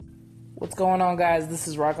What's going on, guys? This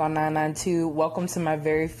is Rock on 992. Welcome to my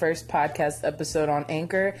very first podcast episode on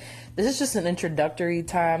Anchor. This is just an introductory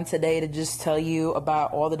time today to just tell you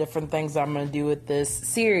about all the different things I'm going to do with this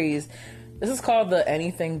series. This is called the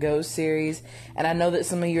Anything Goes series, and I know that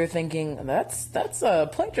some of you are thinking, that's a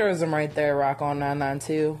plagiarism right there, Rock on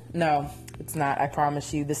 992. No, it's not. I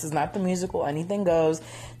promise you. This is not the musical Anything Goes.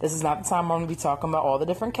 This is not the time I'm going to be talking about all the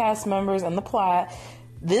different cast members and the plot.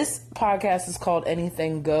 This podcast is called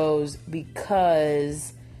Anything Goes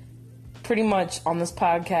because pretty much on this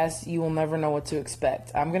podcast, you will never know what to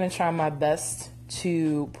expect. I'm going to try my best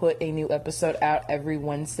to put a new episode out every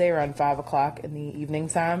Wednesday around 5 o'clock in the evening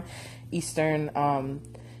time, Eastern time,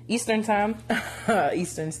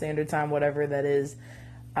 Eastern Standard Time, whatever that is.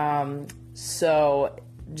 So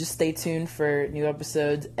just stay tuned for new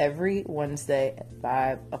episodes every Wednesday at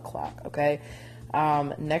 5 o'clock, okay?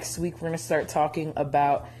 Next week, we're going to start talking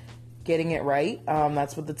about getting it right.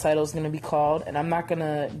 That's what the title is going to be called. And I'm not going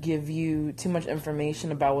to give you too much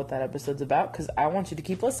information about what that episode's about because I want you to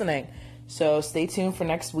keep listening. So stay tuned for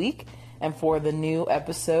next week and for the new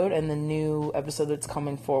episode and the new episode that's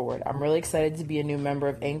coming forward. I'm really excited to be a new member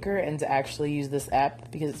of Anchor and to actually use this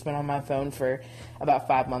app because it's been on my phone for about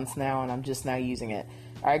 5 months now and I'm just now using it.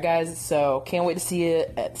 All right, guys, so can't wait to see you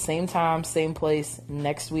at the same time, same place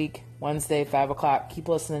next week, Wednesday, 5 o'clock. Keep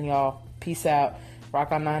listening, y'all. Peace out.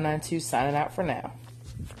 Rock on 992 signing out for now.